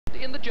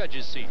in the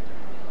judges' seat.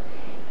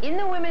 In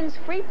the women's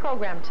free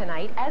program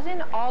tonight, as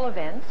in all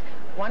events,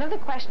 one of the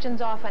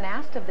questions often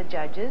asked of the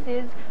judges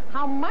is,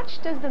 how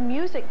much does the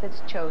music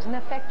that's chosen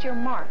affect your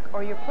mark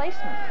or your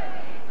placement?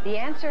 The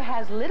answer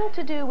has little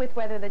to do with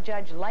whether the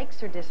judge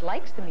likes or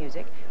dislikes the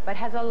music, but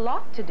has a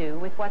lot to do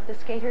with what the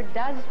skater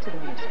does to the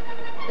music.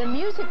 The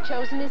music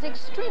chosen is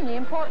extremely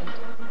important.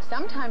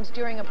 Sometimes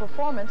during a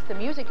performance, the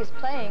music is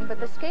playing,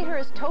 but the skater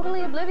is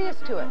totally oblivious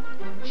to it.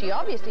 She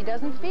obviously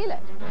doesn't feel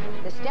it.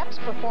 The steps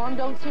performed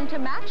don't seem to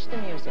match the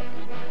music.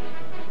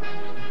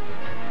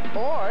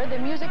 Or the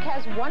music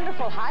has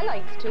wonderful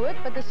highlights to it,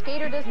 but the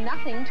skater does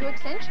nothing to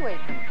accentuate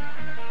them.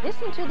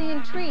 Listen to the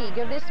intrigue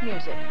of this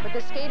music, but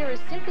the skater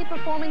is simply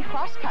performing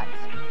crosscuts.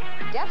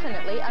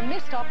 Definitely a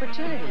missed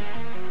opportunity.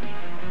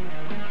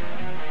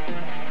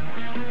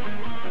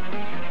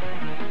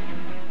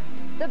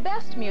 The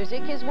best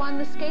music is one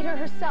the skater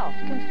herself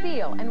can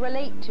feel and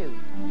relate to.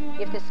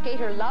 If the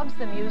skater loves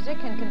the music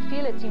and can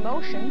feel its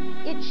emotion,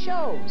 it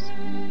shows.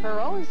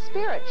 Her own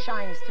spirit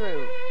shines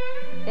through.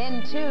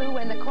 Then, too,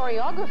 when the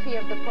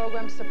choreography of the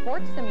program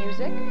supports the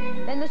music,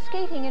 then the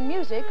skating and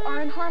music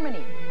are in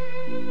harmony.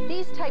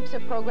 These types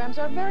of programs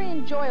are very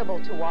enjoyable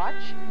to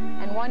watch,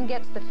 and one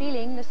gets the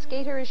feeling the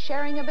skater is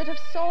sharing a bit of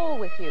soul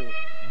with you.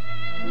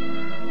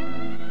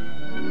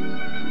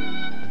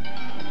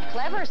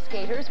 Clever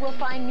skaters will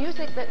find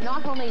music that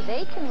not only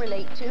they can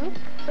relate to,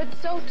 but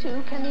so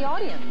too can the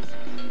audience.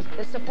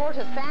 The support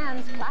of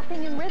fans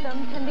clapping in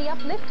rhythm can be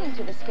uplifting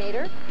to the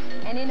skater,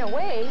 and in a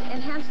way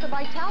enhance the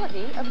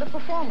vitality of the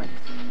performance.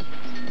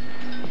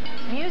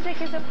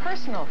 Music is a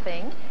personal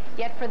thing,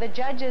 yet for the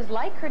judges,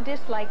 like or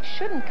dislike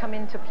shouldn't come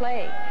into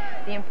play.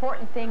 The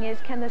important thing is,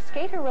 can the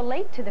skater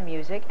relate to the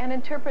music and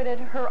interpret it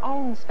her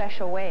own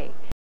special way?